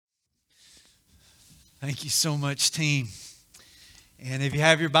Thank you so much, team. And if you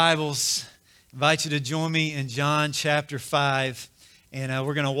have your Bibles, I invite you to join me in John chapter 5. And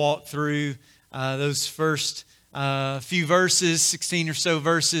we're going to walk through those first few verses, 16 or so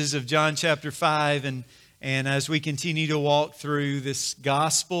verses of John chapter 5. And as we continue to walk through this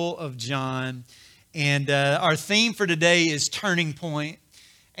Gospel of John. And our theme for today is turning point.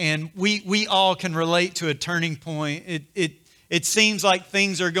 And we all can relate to a turning point. It seems like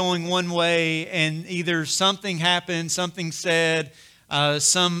things are going one way, and either something happens, something said,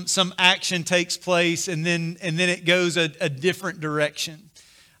 some action takes place, and then it goes a different direction.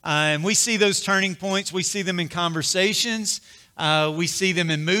 And we see those turning points. We see them in conversations. We see them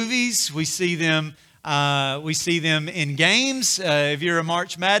in movies. We see them in games. If you're a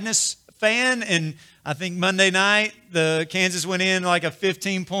March Madness fan, and I think Monday night the Kansas went in like a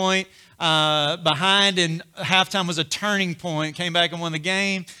 15-point behind, and halftime was a turning point. Came back and won the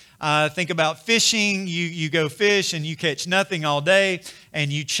game. Think about fishing. You go fish and you catch nothing all day,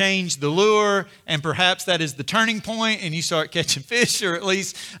 and you change the lure, and perhaps that is the turning point, and you start catching fish, or at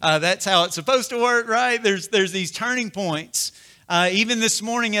least that's how it's supposed to work, right? There's these turning points. Even this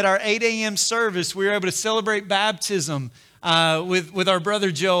morning at our 8 a.m. service, we were able to celebrate baptism with our brother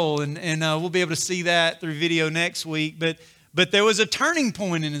Joel, and we'll be able to see that through video next week. But there was a turning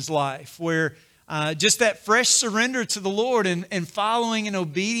point in his life where just that fresh surrender to the Lord and following in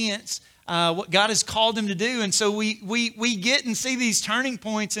obedience what God has called him to do. And so we get and see these turning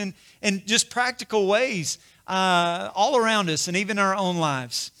points in just practical ways all around us and even our own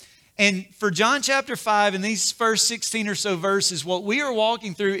lives. And for John chapter 5 and these first 16 or so verses, what we are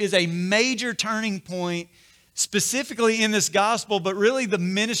walking through is a major turning point specifically in this gospel, but really the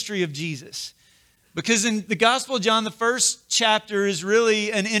ministry of Jesus. Because in the Gospel of John, the first chapter is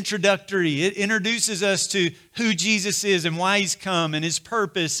really an introductory. It introduces us to who Jesus is and why he's come and his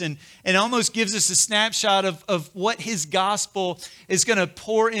purpose, and almost gives us a snapshot of what his gospel is going to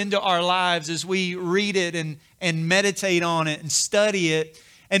pour into our lives as we read it and meditate on it and study it.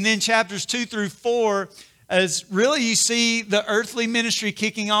 And then chapters 2 through 4, as really you see the earthly ministry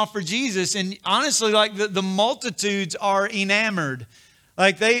kicking off for Jesus. And honestly, like the multitudes are enamored.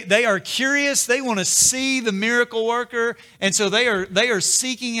 Like they are curious. They want to see the miracle worker. And so they are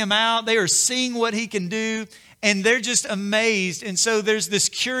seeking him out. They are seeing what he can do. And they're just amazed. And so there's this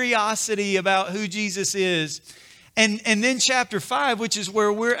curiosity about who Jesus is. And then chapter 5, which is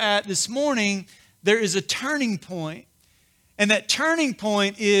where we're at this morning, there is a turning point. And that turning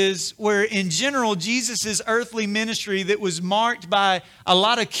point is where, in general, Jesus' earthly ministry that was marked by a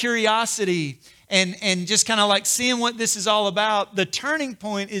lot of curiosity and just kind of like seeing what this is all about. The turning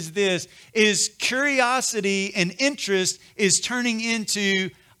point is this, is curiosity and interest is turning into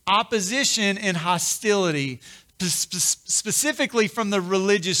opposition and hostility, specifically from the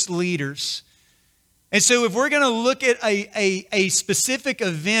religious leaders. And so if we're going to look at a specific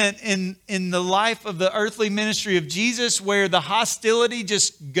event in the life of the earthly ministry of Jesus where the hostility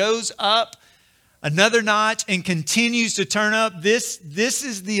just goes up another notch and continues to turn up, this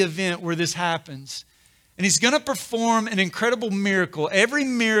is the event where this happens. And he's going to perform an incredible miracle. Every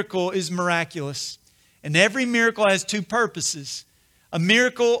miracle is miraculous. And every miracle has two purposes. A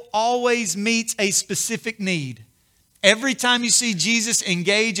miracle always meets a specific need. Every time you see Jesus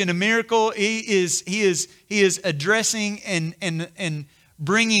engage in a miracle, he is addressing and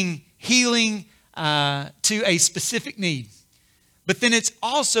bringing healing to a specific need. But then it's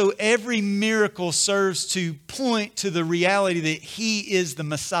also every miracle serves to point to the reality that he is the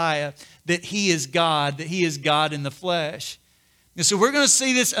Messiah, that he is God in the flesh. And so we're going to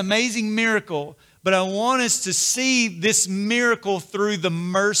see this amazing miracle, but I want us to see this miracle through the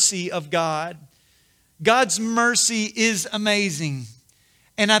mercy of God. God's mercy is amazing.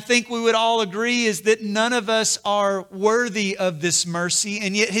 And I think we would all agree is that none of us are worthy of this mercy,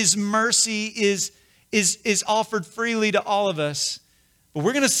 and yet his mercy is offered freely to all of us. But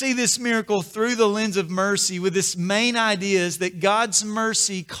we're going to see this miracle through the lens of mercy with this main idea is that God's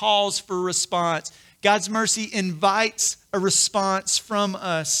mercy calls for response. God's mercy invites a response from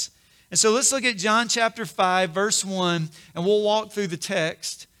us. And so let's look at John chapter 5, verse 1, and we'll walk through the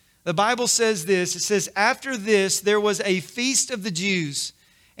text. The Bible says this, it says, after this, there was a feast of the Jews,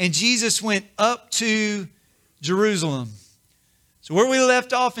 and Jesus went up to Jerusalem. So where we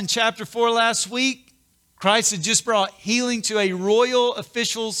left off in chapter 4 last week, Christ had just brought healing to a royal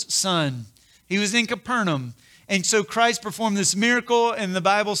official's son. He was in Capernaum. And so Christ performed this miracle, and the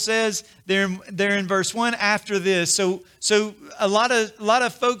Bible says there in verse 1, after this. So a lot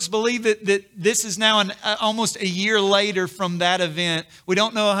of folks believe that this is now almost a year later from that event. We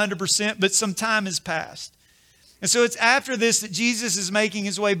don't know 100%, but some time has passed. And so it's after this that Jesus is making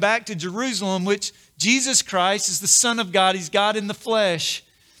his way back to Jerusalem, which Jesus Christ is the Son of God. He's God in the flesh,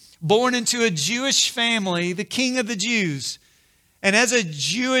 born into a Jewish family, the King of the Jews. And as a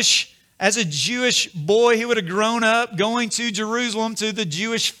Jewish boy, he would have grown up going to Jerusalem to the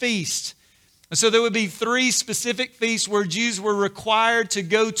Jewish feast. And so there would be 3 specific feasts where Jews were required to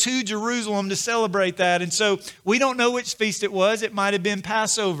go to Jerusalem to celebrate that. And so we don't know which feast it was. It might have been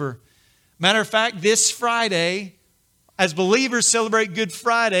Passover. Matter of fact, this Friday, as believers celebrate Good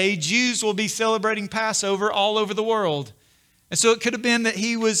Friday, Jews will be celebrating Passover all over the world. And so it could have been that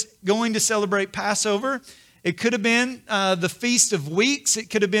he was going to celebrate Passover. It could have been the Feast of Weeks.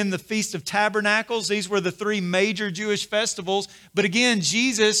 It could have been the Feast of Tabernacles. These were the 3 major Jewish festivals. But again,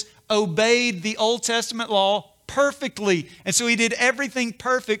 Jesus obeyed the Old Testament law perfectly. And so he did everything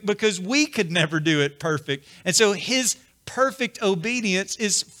perfect because we could never do it perfect. And so his perfect obedience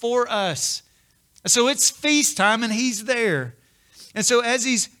is for us. So it's feast time and he's there. And so as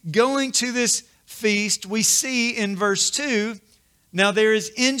he's going to this feast, we see in verse 2, now there is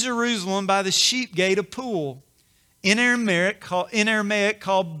in Jerusalem by the sheep gate a pool, in Aramaic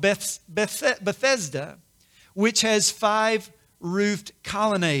called Bethesda, which has 5 roofed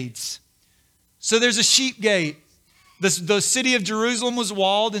colonnades. So there's a sheep gate. The city of Jerusalem was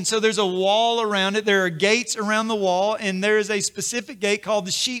walled, and so there's a wall around it. There are gates around the wall, and there is a specific gate called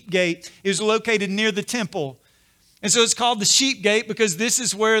the sheep gate. It was located near the temple. And so it's called the sheep gate because this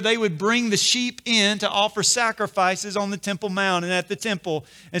is where they would bring the sheep in to offer sacrifices on the Temple Mount and at the temple.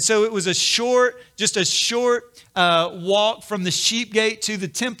 And so it was just a short walk from the sheep gate to the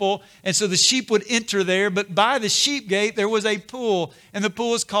temple. And so the sheep would enter there, but by the sheep gate there was a pool, and the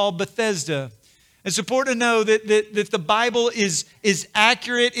pool is called Bethesda. It's important to know that the Bible is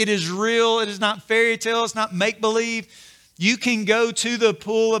accurate. It is real. It is not fairy tale. It's not make-believe. You can go to the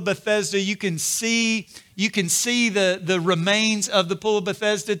pool of Bethesda. You can see the remains of the pool of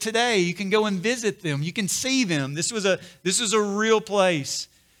Bethesda today. You can go and visit them. You can see them. This was a real place.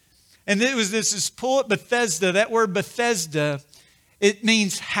 And it was this pool at Bethesda. That word Bethesda, it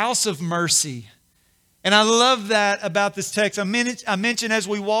means house of mercy. And I love that about this text. I mentioned as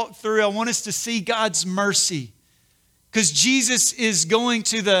we walk through, I want us to see God's mercy. Because Jesus is going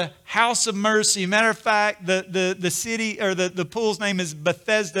to the house of mercy. Matter of fact, the city or the pool's name is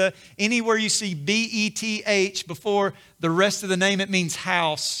Bethesda. Anywhere you see B-E-T-H before the rest of the name, it means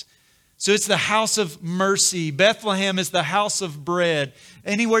house. So it's the house of mercy. Bethlehem is the house of bread.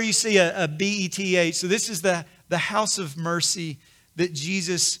 Anywhere you see a B-E-T-H. So this is the house of mercy that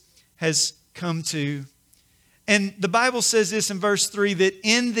Jesus has come to. And the Bible says this in verse 3, that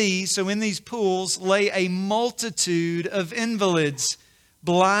in these pools lay a multitude of invalids,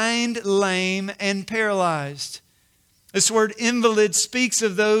 blind, lame, and paralyzed. This word invalid speaks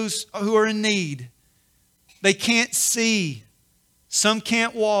of those who are in need. They can't see. Some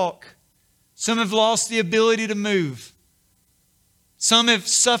can't walk. Some have lost the ability to move. Some have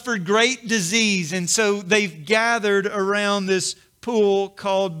suffered great disease, and so they've gathered around this pool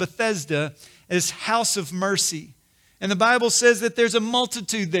called Bethesda, this house of mercy. And the Bible says that there's a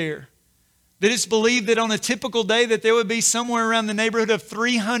multitude there. That it's believed that on a typical day that there would be somewhere around the neighborhood of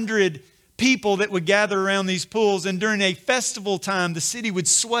 300 people that would gather around these pools. And during a festival time, the city would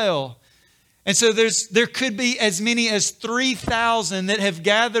swell. And so there could be as many as 3,000 that have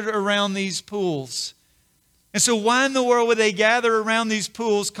gathered around these pools. And so why in the world would they gather around these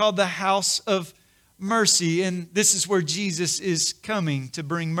pools called the house of mercy? And this is where Jesus is coming to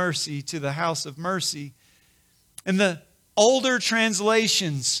bring mercy to the house of mercy. And the older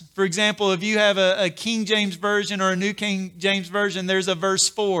translations, for example, if you have a King James Version or a New King James Version, there's a verse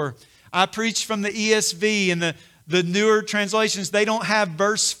 4. I preach from the ESV, and the newer translations, they don't have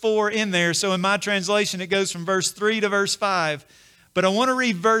verse 4 in there. So in my translation, it goes from verse 3 to verse 5. But I want to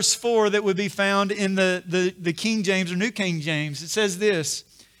read verse 4 that would be found in the King James or New King James. It says this.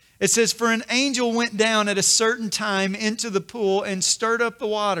 It says, "For an angel went down at a certain time into the pool and stirred up the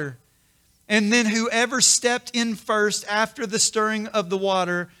water. And then whoever stepped in first after the stirring of the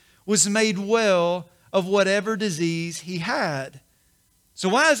water was made well of whatever disease he had." So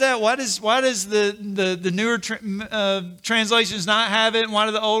why is that? Why does the newer translations not have it, and why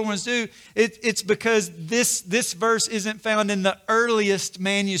do the older ones do? It's because this verse isn't found in the earliest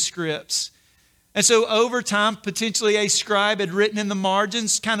manuscripts. And so over time, potentially a scribe had written in the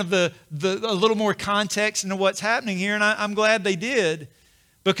margins kind of a little more context into what's happening here. And I'm glad they did,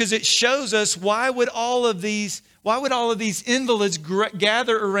 because it shows us why would all of these invalids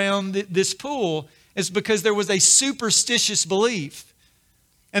gather around this pool? It's because there was a superstitious belief.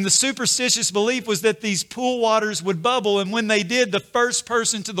 And the superstitious belief was that these pool waters would bubble, and when they did, the first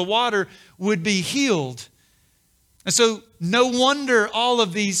person to the water would be healed. And so no wonder all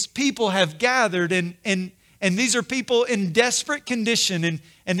of these people have gathered, and these are people in desperate condition.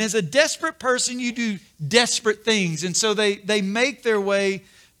 And as a desperate person, you do desperate things. And so they make their way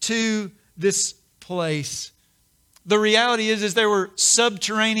to this place. The reality is there were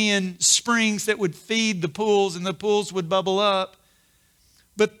subterranean springs that would feed the pools, and the pools would bubble up.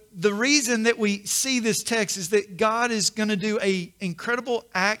 But the reason that we see this text is that God is going to do an incredible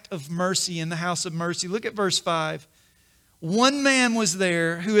act of mercy in the house of mercy. Look at verse 5. One man was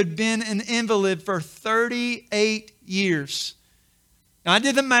there who had been an invalid for 38 years. Now, I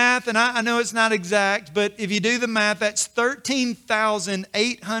did the math, and I know it's not exact, but if you do the math, that's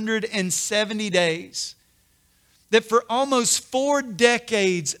 13,870 days. That for almost 4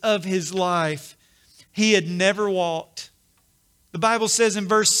 decades of his life, he had never walked. The Bible says in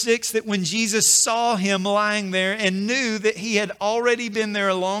verse 6 that when Jesus saw him lying there and knew that he had already been there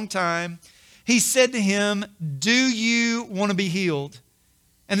a long time, he said to him, "Do you want to be healed?"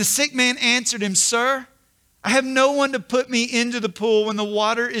 And the sick man answered him, "Sir, I have no one to put me into the pool when the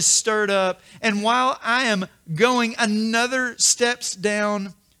water is stirred up. And while I am going, another steps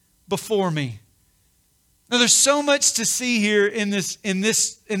down before me." Now, there's so much to see here in this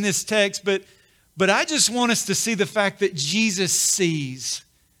text, but I just want us to see the fact that Jesus sees.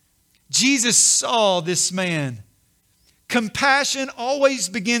 Jesus saw this man. Compassion always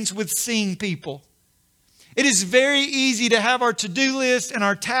begins with seeing people. It is very easy to have our to-do list and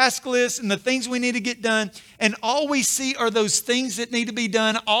our task list and the things we need to get done, and all we see are those things that need to be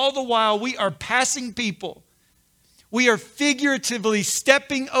done. All the while, we are passing people. We are figuratively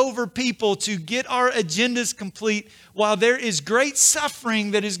stepping over people to get our agendas complete while there is great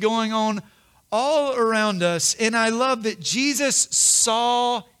suffering that is going on all around us. And I love that Jesus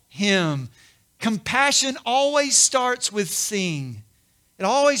saw him. Compassion always starts with seeing. It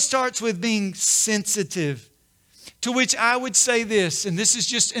always starts with being sensitive. To which I would say this, and this is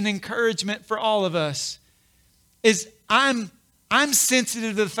just an encouragement for all of us, is I'm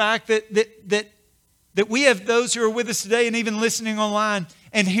sensitive to the fact that we have those who are with us today and even listening online.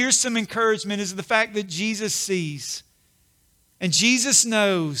 And here's some encouragement, is the fact that Jesus sees. And Jesus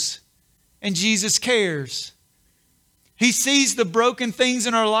knows. And Jesus cares. He sees the broken things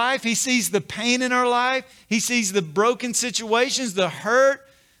in our life. He sees the pain in our life. He sees the broken situations, the hurt,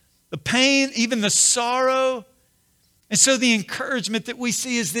 the pain, even the sorrow. And so the encouragement that we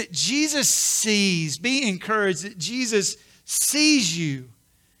see is that Jesus sees. Be encouraged that Jesus sees you.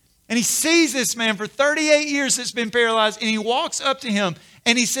 And he sees this man for 38 years that's been paralyzed, and he walks up to him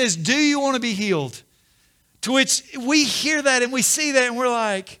and he says, "Do you want to be healed?" To which we hear that and we see that and we're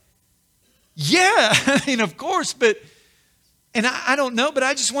like, yeah, I mean, of course, and I don't know, but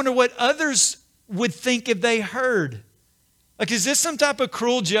I just wonder what others would think if they heard. Like, is this some type of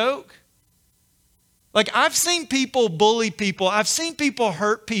cruel joke? Like, I've seen people bully people. I've seen people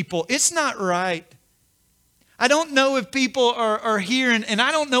hurt people. It's not right. I don't know if people are hearing, and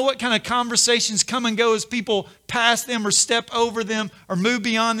I don't know what kind of conversations come and go as people pass them or step over them or move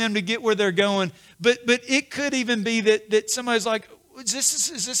beyond them to get where they're going. But it could even be that somebody's like, is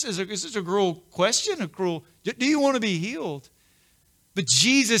this a cruel question? Do you want to be healed? But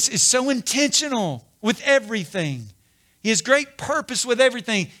Jesus is so intentional with everything. He has great purpose with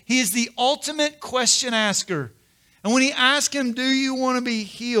everything. He is the ultimate question asker. And when he asks him, "Do you want to be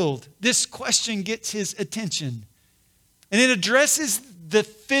healed?" this question gets his attention. And it addresses the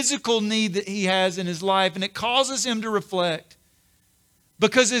physical need that he has in his life, and it causes him to reflect.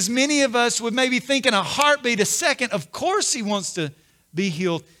 Because as many of us would maybe think in a heartbeat, a second, of course he wants to be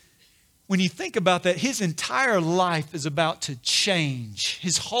healed. When you think about that, his entire life is about to change.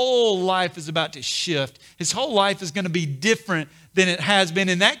 His whole life is about to shift. His whole life is going to be different than it has been.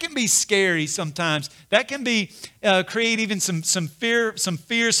 And that can be scary sometimes. That can be create even some fear,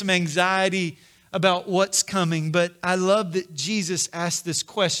 some anxiety about what's coming. But I love that Jesus asked this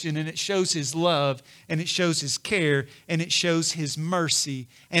question, and it shows his love, and it shows his care, and it shows his mercy.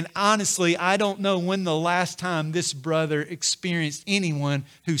 And honestly, I don't know when the last time this brother experienced anyone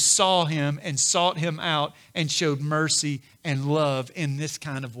who saw him and sought him out and showed mercy and love in this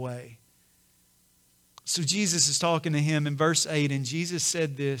kind of way. So Jesus is talking to him in verse 8, and Jesus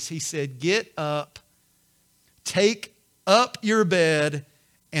said this. He said, "Get up, take up your bed,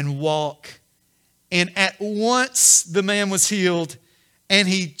 and walk." And at once the man was healed, and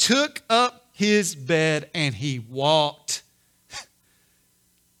he took up his bed and he walked.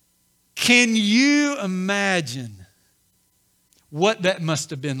 Can you imagine what that must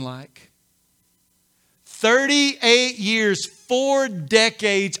have been like? 38 years, 4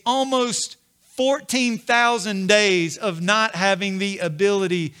 decades, almost 14,000 days of not having the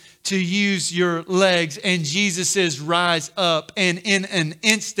ability to use your legs. And Jesus says, rise up. And in an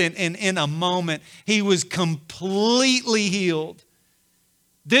instant and in a moment, he was completely healed.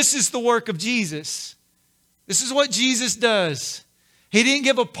 This is the work of Jesus. This is what Jesus does. He didn't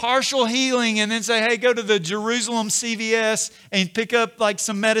give a partial healing and then say, hey, go to the Jerusalem CVS and pick up like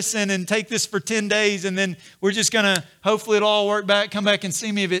some medicine and take this for 10 days. And then we're just going to, hopefully it'll all work back. Come back and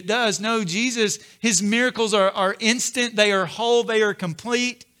see me if it does. No, Jesus, his miracles are instant. They are whole. They are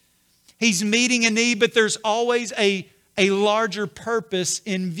complete. He's meeting a need, but there's always a larger purpose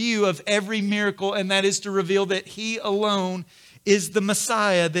in view of every miracle. And that is to reveal that he alone is the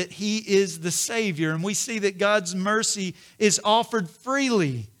Messiah, that he is the Savior. And we see that God's mercy is offered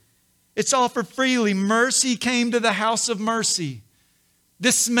freely. It's offered freely. Mercy came to the house of mercy.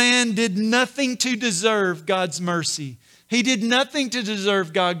 This man did nothing to deserve God's mercy. He did nothing to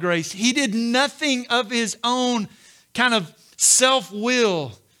deserve God's grace. He did nothing of his own kind of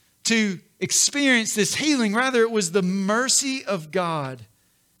self-will to experience this healing. Rather, it was the mercy of God.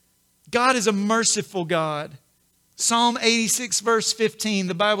 God is a merciful God. Psalm 86 verse 15,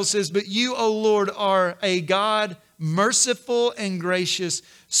 the Bible says, but you, O Lord, are a God merciful and gracious,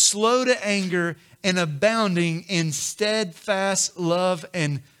 slow to anger and abounding in steadfast love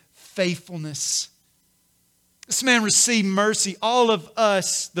and faithfulness. This man received mercy. All of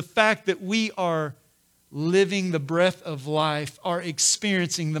us, the fact that we are living the breath of life, are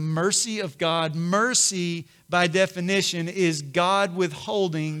experiencing the mercy of God. Mercy, by definition, is God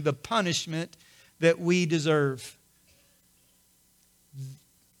withholding the punishment that we deserve.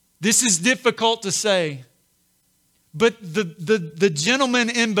 This is difficult to say, but the gentleman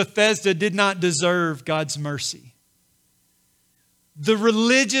in Bethesda did not deserve God's mercy. The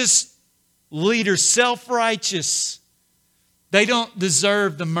religious leaders, self-righteous, they don't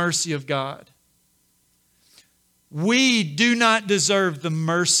deserve the mercy of God. We do not deserve the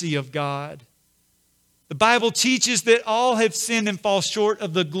mercy of God. The Bible teaches that all have sinned and fall short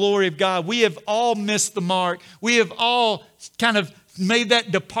of the glory of God. We have all missed the mark. We have all kind of made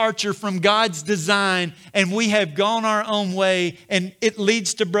that departure from God's design, and we have gone our own way, and it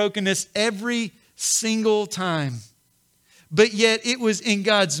leads to brokenness every single time. But yet it was in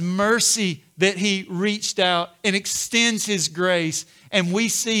God's mercy that he reached out and extends his grace, and we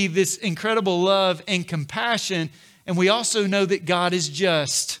see this incredible love and compassion, and we also know that God is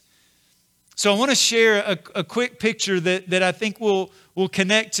just. So I want to share a quick picture that I think we'll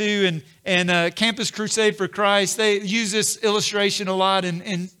connect to. And Campus Crusade for Christ, they use this illustration a lot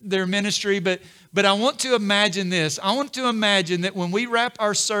in their ministry. But I want to imagine this. I want to imagine that when we wrap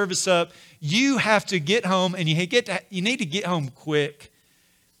our service up, you have to get home, and you need to get home quick.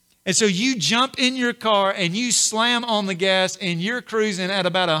 And so you jump in your car and you slam on the gas and you're cruising at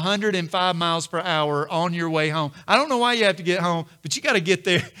about 105 miles per hour on your way home. I don't know why you have to get home, but you got to get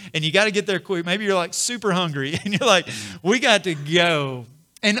there, and you got to get there quick. Maybe you're like super hungry and you're like, we got to go.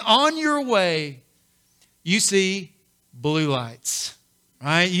 And on your way, you see blue lights,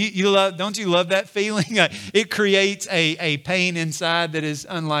 right? Don't you love that feeling? It creates a pain inside that is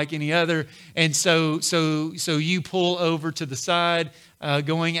unlike any other. And so you pull over to the side,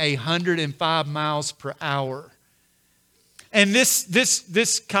 going 105 miles per hour. And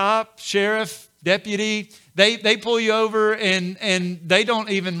this cop, sheriff, deputy, they pull you over, and they don't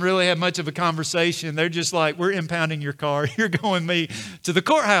even really have much of a conversation. They're just like, we're impounding your car. You're going me to the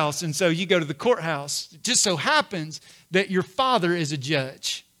courthouse. And so you go to the courthouse. It just so happens that your father is a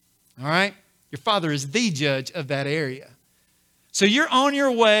judge. All right? Your father is the judge of that area. So you're on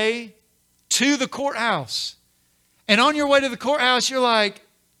your way to the courthouse. And on your way to the courthouse, you're like,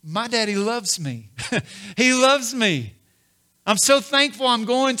 my daddy loves me. He loves me. I'm so thankful I'm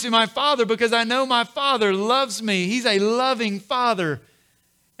going to my father because I know my father loves me. He's a loving father.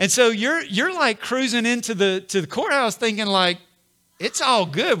 And so you're like cruising into the courthouse thinking like, it's all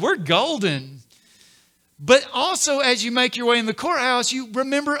good. We're golden. But also as you make your way in the courthouse, you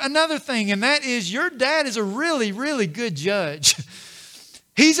remember another thing, and that is your dad is a really, really good judge.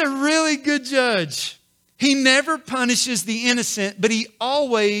 He's a really good judge. He never punishes the innocent, but he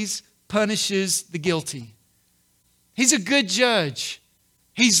always punishes the guilty. He's a good judge.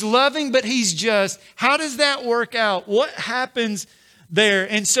 He's loving, but he's just. How does that work out? What happens there?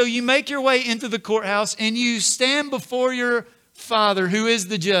 And so you make your way into the courthouse and you stand before your father, who is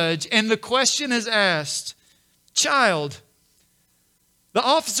the judge, and the question is asked, child, the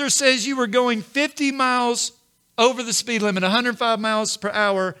officer says you were going 50 miles over the speed limit, 105 miles per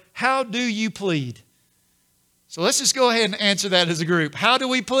hour. How do you plead? So let's just go ahead and answer that as a group. How do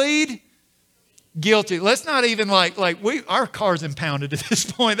we plead? guilty. Let's not even our car's impounded at this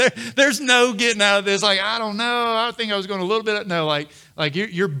point. There's no getting out of this. I don't know. I think I was going a little bit. No,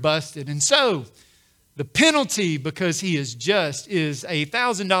 you're busted. And so the penalty, because he is just, is a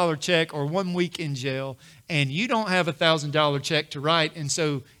 $1,000 check or 1 week in jail. And you don't have a $1,000 check to write. And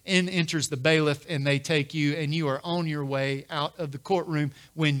so in enters the bailiff and they take you and you are on your way out of the courtroom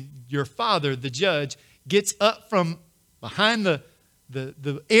when your father, the judge, gets up from behind the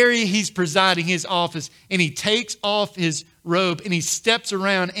area he's presiding, his office, and he takes off his robe and he steps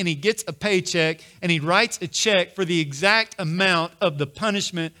around and he gets a paycheck and he writes a check for the exact amount of the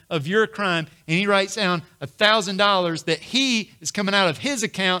punishment of your crime. And he writes down $1,000 that he is coming out of his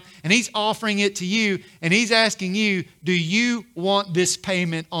account and he's offering it to you and he's asking you, do you want this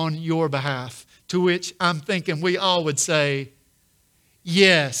payment on your behalf? To which I'm thinking we all would say,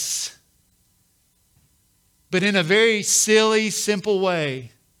 yes. But in a very silly, simple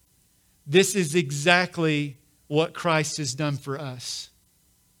way, this is exactly what Christ has done for us.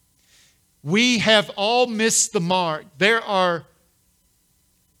 We have all missed the mark. There are,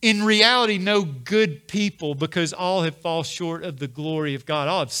 in reality, no good people because all have fallen short of the glory of God.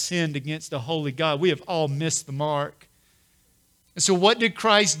 All have sinned against a holy God. We have all missed the mark. And so what did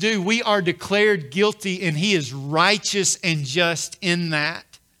Christ do? We are declared guilty and He is righteous and just in that.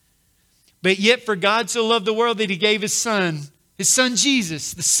 But yet for God so loved the world that He gave His Son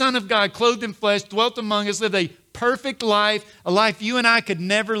Jesus, the Son of God, clothed in flesh, dwelt among us, lived a perfect life, a life you and I could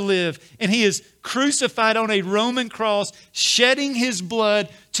never live. And He is crucified on a Roman cross, shedding His blood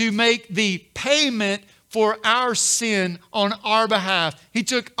to make the payment for our sin on our behalf. He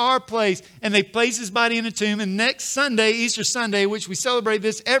took our place and they placed His body in a tomb. And next Sunday, Easter Sunday, which we celebrate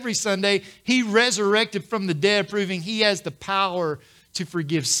this every Sunday, He resurrected from the dead, proving He has the power to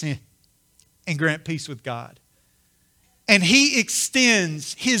forgive sin and grant peace with God. And He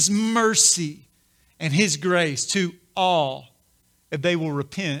extends His mercy and His grace to all if they will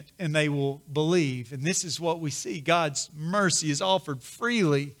repent and they will believe. And this is what we see. God's mercy is offered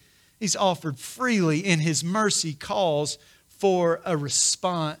freely. He's offered freely, and His mercy calls for a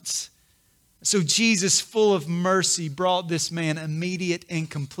response. So Jesus, full of mercy, brought this man immediate and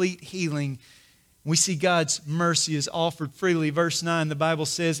complete healing. We see God's mercy is offered freely. Verse 9, the Bible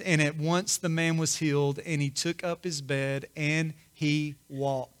says, and at once the man was healed, and he took up his bed, and he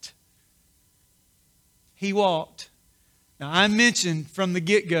walked. He walked. Now, I mentioned from the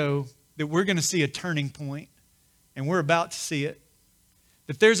get-go that we're going to see a turning point, and we're about to see it.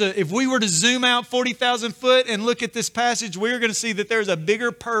 If we were to zoom out 40,000 foot and look at this passage, we're going to see that there's a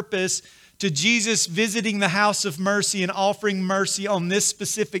bigger purpose to Jesus visiting the house of mercy and offering mercy on this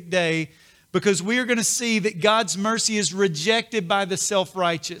specific day, because we are going to see that God's mercy is rejected by the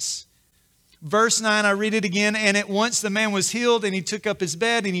self-righteous. Verse 9, I read it again. And at once the man was healed, and he took up his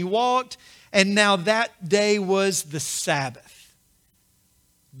bed, and he walked. And now that day was the Sabbath.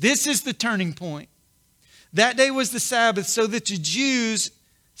 This is the turning point. That day was the Sabbath, so that the Jews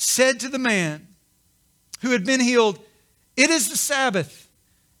said to the man who had been healed, it is the Sabbath,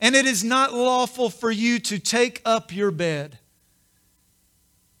 and it is not lawful for you to take up your bed.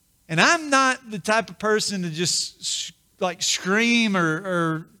 And I'm not the type of person to just scream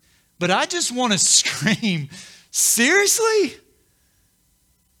but I just want to scream. Seriously?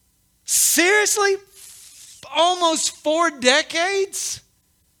 Seriously? Almost 4 decades?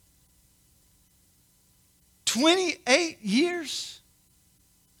 28 years?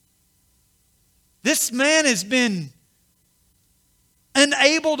 This man has been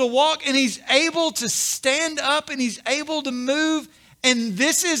unable to walk, and he's able to stand up, and he's able to move. And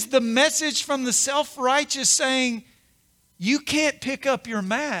this is the message from the self-righteous saying, you can't pick up your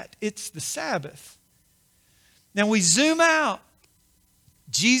mat. It's the Sabbath. Now we zoom out.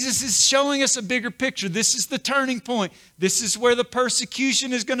 Jesus is showing us a bigger picture. This is the turning point. This is where the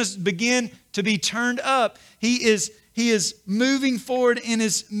persecution is going to begin to be turned up. He is moving forward in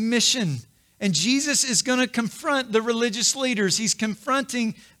His mission. And Jesus is going to confront the religious leaders. He's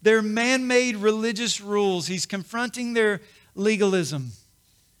confronting their man-made religious rules. He's confronting their legalism.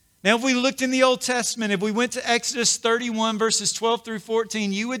 Now, if we looked in the Old Testament, if we went to Exodus 31, verses 12 through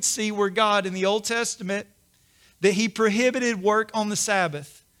 14, you would see where God in the Old Testament, that He prohibited work on the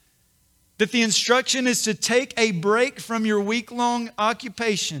Sabbath. That the instruction is to take a break from your week-long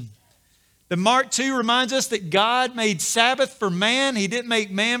occupation. The Mark 2 reminds us that God made Sabbath for man. He didn't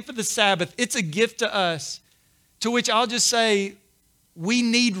make man for the Sabbath. It's a gift to us. To which I'll just say, we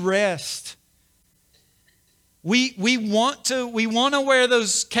need rest. We want to wear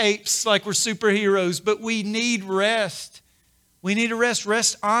those capes like we're superheroes, but we need rest. We need to rest.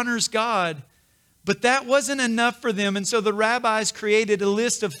 Rest honors God. But that wasn't enough for them. And so the rabbis created a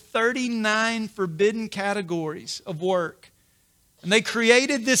list of 39 forbidden categories of work. And they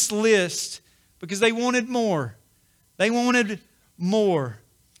created this list because they wanted more. They wanted more.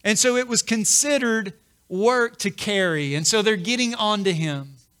 And so it was considered work to carry. And so they're getting onto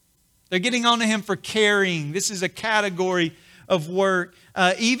him. They're getting onto him for carrying. This is a category of work.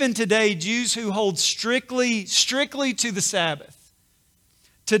 Even today, Jews who hold strictly to the Sabbath,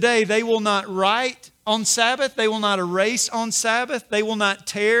 today, they will not write on Sabbath. They will not erase on Sabbath. They will not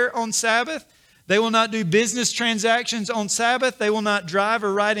tear on Sabbath. They will not do business transactions on Sabbath. They will not drive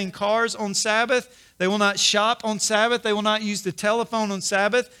or ride in cars on Sabbath. They will not shop on Sabbath. They will not use the telephone on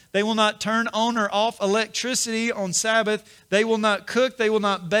Sabbath. They will not turn on or off electricity on Sabbath. They will not cook. They will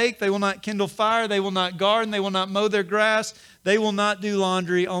not bake. They will not kindle fire. They will not garden. They will not mow their grass. They will not do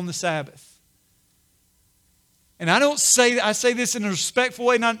laundry on the Sabbath. And I say this in a respectful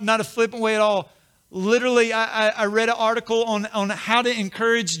way, not a flippant way at all. Literally, I read an article on how to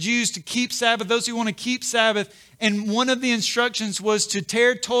encourage Jews to keep Sabbath, those who want to keep Sabbath. And one of the instructions was to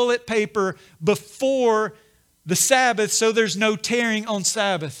tear toilet paper before the Sabbath so there's no tearing on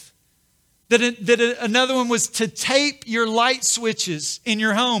Sabbath. Another one was to tape your light switches in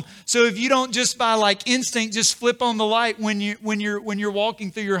your home. So if you don't just by like instinct just flip on the light when you're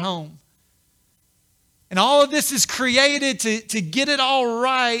walking through your home. And all of this is created to get it all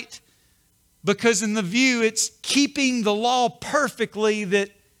right, because in the view it's keeping the law perfectly that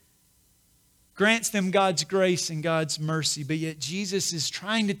grants them God's grace and God's mercy. But yet Jesus is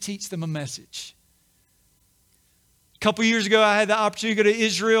trying to teach them a message. A couple years ago, I had the opportunity to go to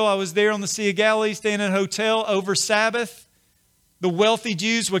Israel. I was there on the Sea of Galilee, staying in a hotel over Sabbath. The wealthy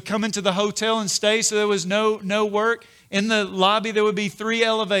Jews would come into the hotel and stay, so there was no work. In the lobby, there would be 3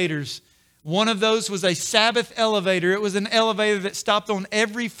 elevators. One of those was a Sabbath elevator. It was an elevator that stopped on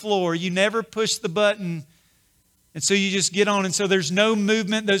every floor. You never push the button. And so you just get on. And so there's no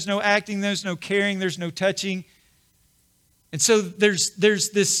movement, there's no acting, there's no carrying, there's no touching. And so there's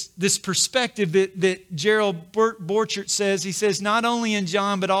this perspective that Gerald Borchert says. He says, not only in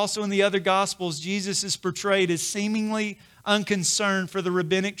John, but also in the other Gospels, Jesus is portrayed as seemingly unconcerned for the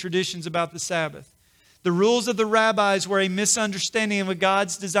rabbinic traditions about the Sabbath. The rules of the rabbis were a misunderstanding of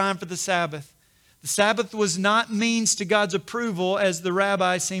God's design for the Sabbath. The Sabbath was not means to God's approval, as the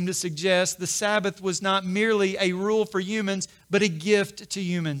rabbis seem to suggest. The Sabbath was not merely a rule for humans, but a gift to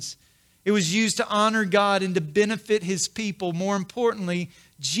humans. It was used to honor God and to benefit His people. More importantly,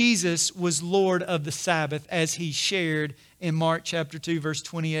 Jesus was Lord of the Sabbath, as He shared in Mark chapter 2, verse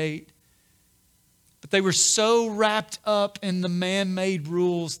 28. But they were so wrapped up in the man-made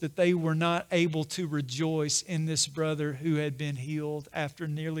rules that they were not able to rejoice in this brother who had been healed after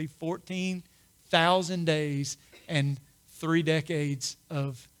nearly 14,000 days and 3 decades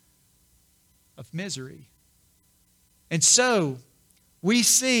of misery. And so we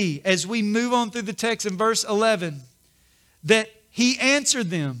see, as we move on through the text in verse 11, that he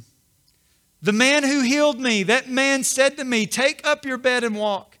answered them. The man who healed me, that man said to me, take up your bed and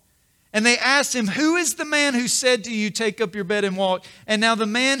walk. And they asked him, who is the man who said to you, take up your bed and walk? And now the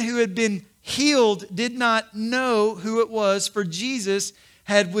man who had been healed did not know who it was, for Jesus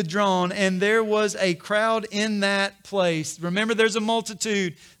had withdrawn, and there was a crowd in that place. Remember, there's a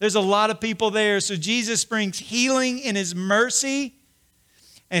multitude. There's a lot of people there. So Jesus brings healing in His mercy,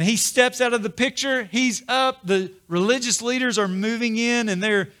 and He steps out of the picture. He's up. The religious leaders are moving in, and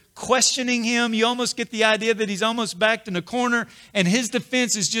they're questioning Him. You almost get the idea that He's almost backed in a corner, and His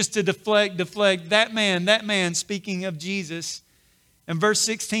defense is just to deflect. That man, speaking of Jesus. And verse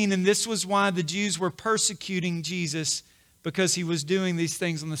 16, and this was why the Jews were persecuting Jesus, because He was doing these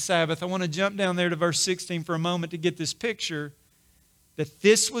things on the Sabbath. I want to jump down there to verse 16 for a moment to get this picture, that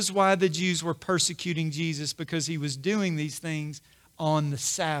this was why the Jews were persecuting Jesus, because He was doing these things on the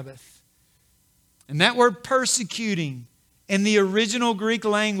Sabbath. And that word persecuting, in the original Greek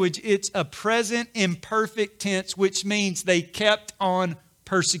language, it's a present imperfect tense, which means they kept on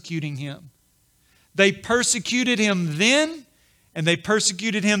persecuting Him. They persecuted Him then, and they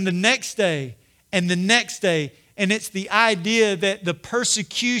persecuted Him the next day, and the next day. And it's the idea that the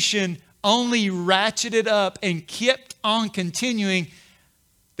persecution only ratcheted up and kept on continuing,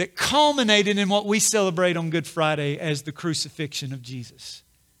 that culminated in what we celebrate on Good Friday as the crucifixion of Jesus.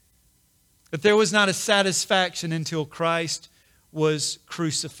 That there was not a satisfaction until Christ was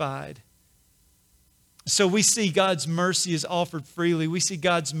crucified. So we see God's mercy is offered freely. We see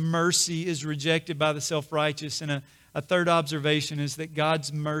God's mercy is rejected by the self-righteous. And a third observation is that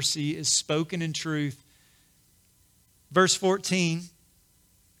God's mercy is spoken in truth. Verse 14,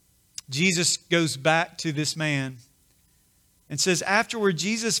 Jesus goes back to this man and says, afterward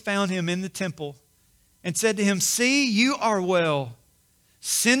Jesus found him in the temple, and said to him, "See, you are well.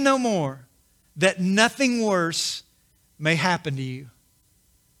 Sin no more, that nothing worse may happen to you."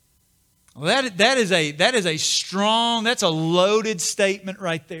 Well, that is a strong, that's a loaded statement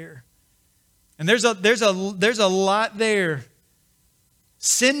right there. And there's a lot there.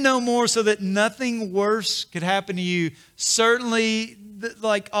 Sin no more so that nothing worse could happen to you. Certainly,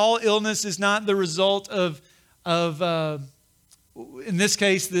 like all illness is not the result of in this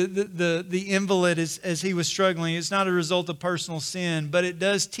case, the invalid, as he was struggling, it's not a result of personal sin, but it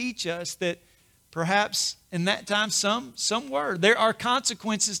does teach us that perhaps in that time some were. There are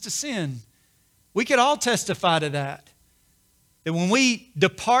consequences to sin. We could all testify to that. That when we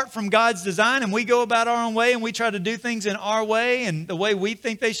depart from God's design and we go about our own way and we try to do things in our way and the way we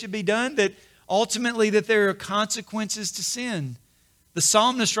think they should be done, that ultimately that there are consequences to sin. The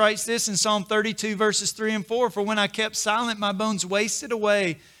psalmist writes this in Psalm 32, verses 3 and 4, "For when I kept silent, my bones wasted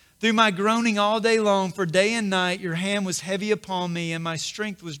away through my groaning all day long. For day and night your hand was heavy upon me, and my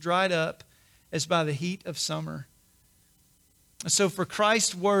strength was dried up as by the heat of summer." So for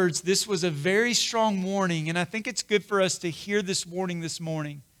Christ's words, this was a very strong warning, and I think it's good for us to hear this warning this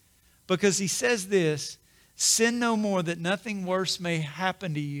morning, because he says this, "Sin no more, that nothing worse may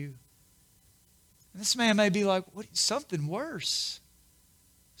happen to you." And this man may be like, "What? Something worse?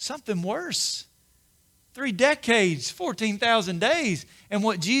 Something worse? 3 decades, 14,000 days." And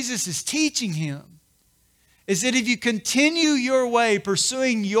what Jesus is teaching him is that if you continue your way,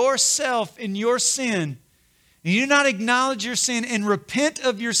 pursuing yourself in your sin, and you do not acknowledge your sin and repent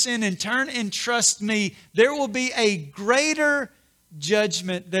of your sin and turn and trust me, there will be a greater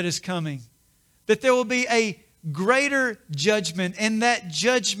judgment that is coming. That there will be a greater judgment, and that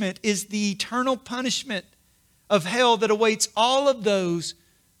judgment is the eternal punishment of hell that awaits all of those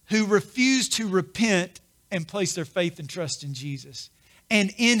who refuse to repent and place their faith and trust in Jesus.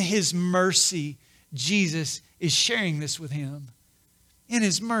 And in His mercy, Jesus is sharing this with him. In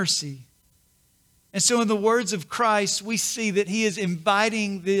His mercy. And so in the words of Christ, we see that He is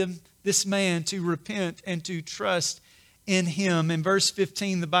inviting this man to repent and to trust in Him. In verse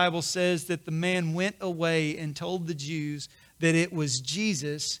 15, the Bible says that the man went away and told the Jews that it was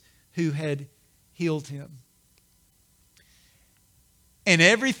Jesus who had healed him. And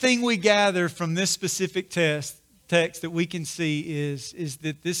everything we gather from this specific text that we can see is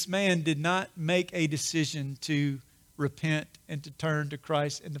that this man did not make a decision to repent and to turn to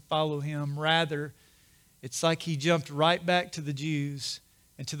Christ and to follow Him. Rather, it's like he jumped right back to the Jews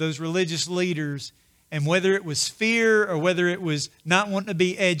and to those religious leaders. And whether it was fear or whether it was not wanting to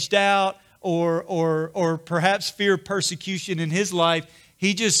be edged out or perhaps fear of persecution in his life,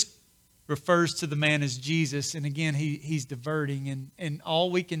 he just refers to the man as Jesus. And again, he's diverting. And all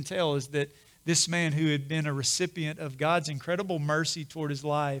we can tell is that this man who had been a recipient of God's incredible mercy toward his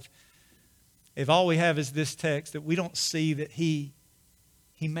life, if all we have is this text, that we don't see that he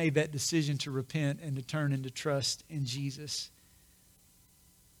made that decision to repent and to turn and to trust in Jesus.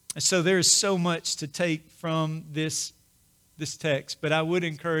 And so there is so much to take from this text, but I would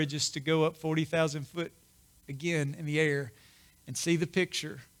encourage us to go up 40,000 foot again in the air and see the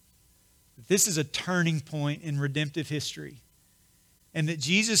picture. This is a turning point in redemptive history. And that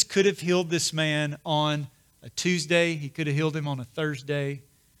Jesus could have healed this man on a Tuesday. He could have healed him on a Thursday.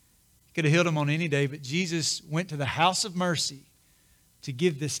 He could have healed him on any day. But Jesus went to the house of mercy to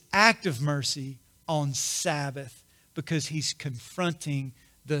give this act of mercy on Sabbath, because He's confronting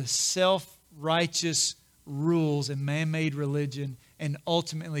the self-righteous rules and man-made religion and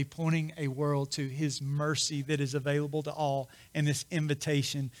ultimately pointing a world to His mercy that is available to all, and this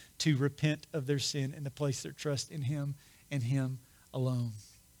invitation to repent of their sin and to place their trust in Him and Him alone.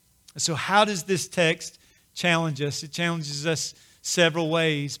 So how does this text challenge us? It challenges us several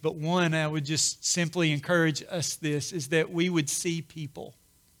ways, but one, I would just simply encourage us this, is that we would see people.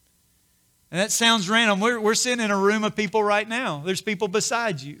 And that sounds random. We're sitting in a room of people right now. There's people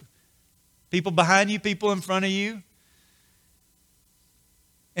beside you, people behind you, people in front of you.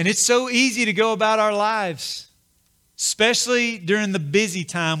 And it's so easy to go about our lives, especially during the busy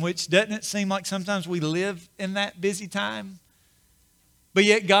time, which doesn't it seem like sometimes we live in that busy time? But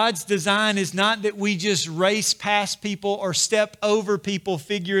yet God's design is not that we just race past people or step over people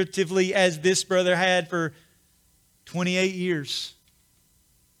figuratively, as this brother had for 28 years.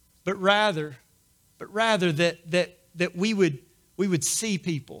 But rather that we would see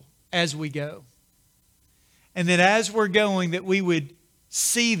people as we go. And that as we're going, that we would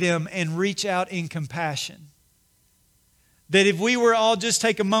see them and reach out in compassion. That if we were all just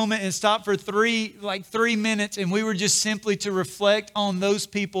take a moment and stop for 3 minutes, and we were just simply to reflect on those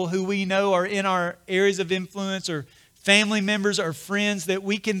people who we know are in our areas of influence or family members or friends that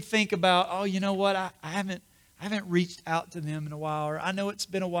we can think about, oh, you know what, I haven't reached out to them in a while, or I know it's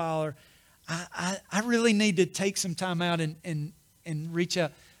been a while, or I really need to take some time out and reach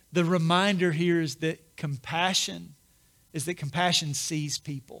out. The reminder here is that compassion sees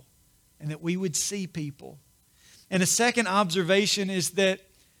people, and that we would see people. And a second observation is that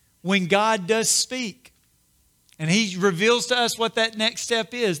when God does speak, and He reveals to us what that next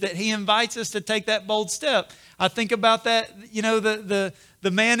step is, that He invites us to take that bold step. I think about that, you know, the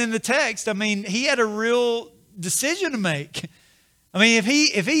man in the text. I mean, he had a real decision to make. I mean,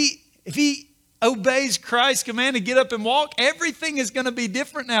 if he obeys Christ's command to get up and walk, everything is going to be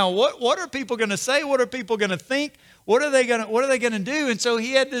different now. What are people going to say? What are people going to think? What are they going to do? And so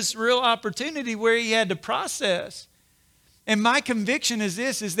he had this real opportunity where he had to process. And my conviction is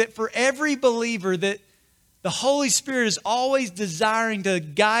this, is that for every believer, that the Holy Spirit is always desiring to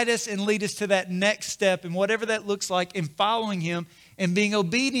guide us and lead us to that next step, and whatever that looks like, in following Him and being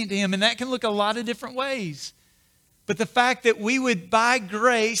obedient to Him. And that can look a lot of different ways. But the fact that we would, by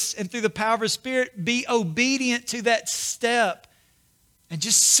grace and through the power of His Spirit, be obedient to that step and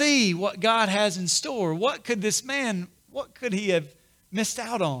just see what God has in store. What could he have missed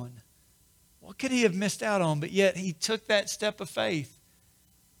out on? What could he have missed out on? But yet he took that step of faith.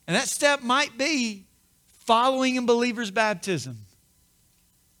 And that step might be following in believers' baptism.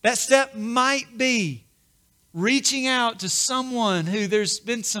 That step might be reaching out to someone who there's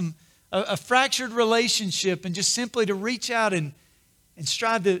been a fractured relationship, and just simply to reach out and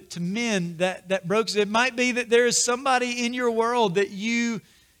strive to mend that broken. It might be that there is somebody in your world that you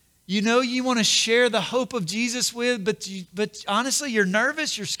want to share the hope of Jesus with, but honestly, you're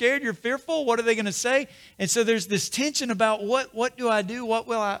nervous, you're scared, you're fearful. What are they going to say? And so there's this tension about what do I do? What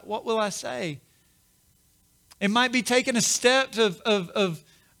will I say? It might be taking a step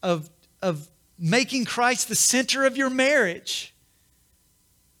of making Christ the center of your marriage.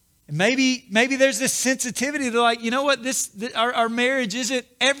 And maybe there's this sensitivity to, like, you know what, our marriage isn't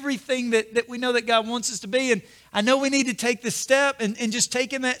everything that we know that God wants us to be. And I know we need to take this step, and just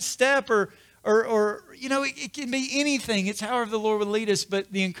taking that step, or you know, it can be anything. It's however the Lord would lead us.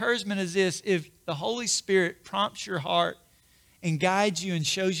 But the encouragement is this: if the Holy Spirit prompts your heart and guides you and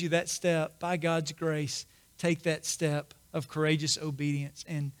shows you that step, by God's grace, take that step of courageous obedience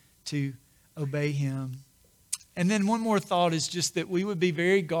and to obey Him. And then one more thought is just that we would be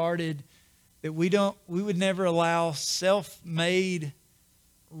very guarded, that we would never allow self-made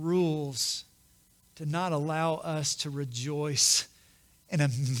rules to not allow us to rejoice in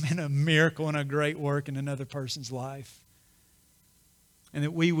a miracle and a great work in another person's life. And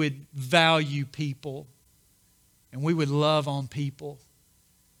that we would value people, and we would love on people,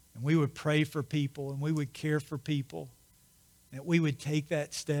 and we would pray for people, and we would care for people. That we would take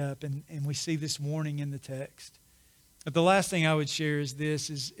that step, and we see this warning in the text. But the last thing I would share is this,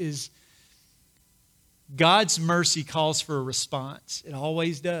 is God's mercy calls for a response. It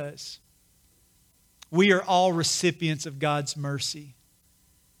always does. We are all recipients of God's mercy.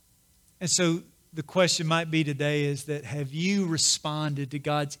 And so the question might be today is that, have you responded to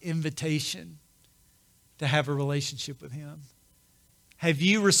God's invitation to have a relationship with Him? Have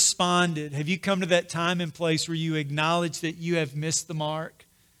you responded? Have you come to that time and place where you acknowledge that you have missed the mark,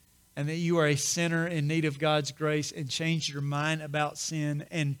 and that you are a sinner in need of God's grace, and changed your mind about sin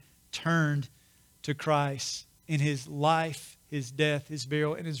and turned to Christ in His life, His death, His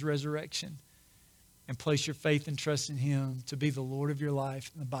burial, and His resurrection, and place your faith and trust in Him to be the Lord of your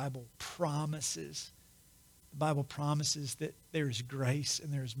life? And the Bible promises that there is grace,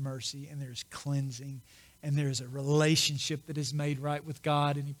 and there is mercy, and there is cleansing, and there is a relationship that is made right with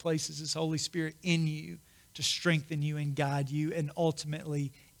God, and He places His Holy Spirit in you to strengthen you and guide you, and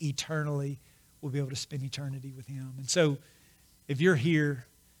ultimately, eternally, we'll be able to spend eternity with Him. And so, if you're here,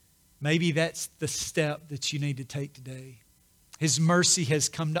 maybe that's the step that you need to take today. His mercy has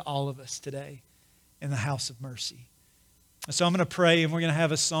come to all of us today in the house of mercy. So I'm going to pray, and we're going to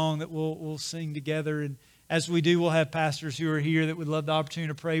have a song that we'll sing together. And as we do, we'll have pastors who are here that would love the opportunity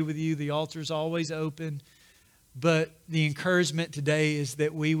to pray with you. The altar is always open. But the encouragement today is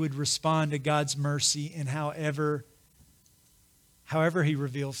that we would respond to God's mercy in however He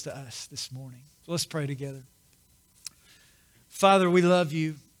reveals to us this morning. So let's pray together. Father, we love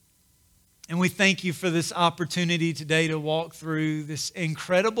You, and we thank You for this opportunity today to walk through this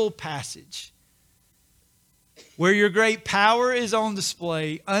incredible passage where Your great power is on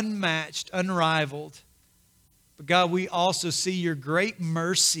display, unmatched, unrivaled. But God, we also see Your great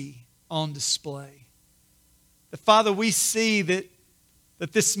mercy on display. That, Father, we see that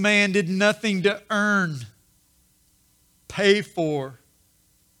this man did nothing to earn, pay for,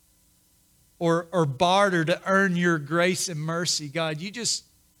 or barter to earn your grace and mercy. God, you just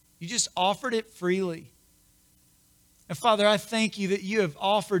offered it freely. And Father, I thank you that you have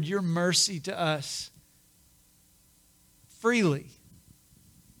offered your mercy to us freely.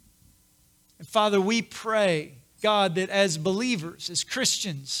 And Father, we pray, God, that as believers, as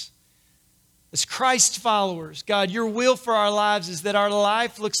Christians, as Christ followers, God, your will for our lives is that our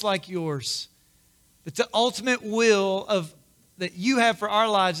life looks like yours. That the ultimate will that you have for our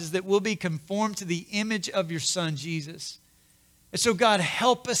lives is that we'll be conformed to the image of your Son, Jesus. And so, God,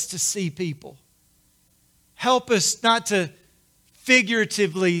 help us to see people. Help us not to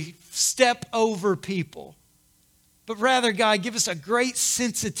figuratively step over people, but rather, God, give us a great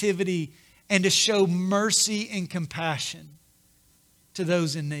sensitivity and to show mercy and compassion to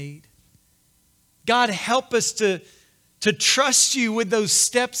those in need. God, help us to trust you with those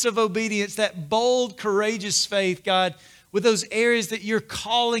steps of obedience, that bold, courageous faith, God, with those areas that you're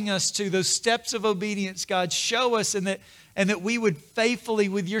calling us to, those steps of obedience, God, show us and that we would faithfully,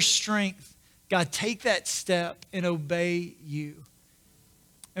 with your strength, God, take that step and obey you.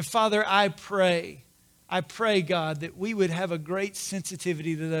 And Father, I pray, God, that we would have a great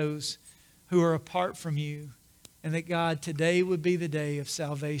sensitivity to those who are apart from you, and that, God, today would be the day of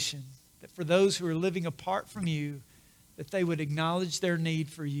salvation. That for those who are living apart from you, that they would acknowledge their need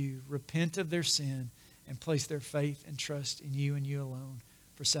for you, repent of their sin, and place their faith and trust in you and you alone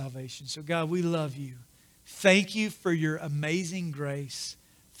for salvation. So God, we love you. Thank you for your amazing grace.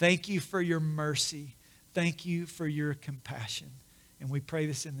 Thank you for your mercy. Thank you for your compassion. And we pray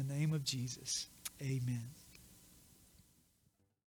this in the name of Jesus. Amen.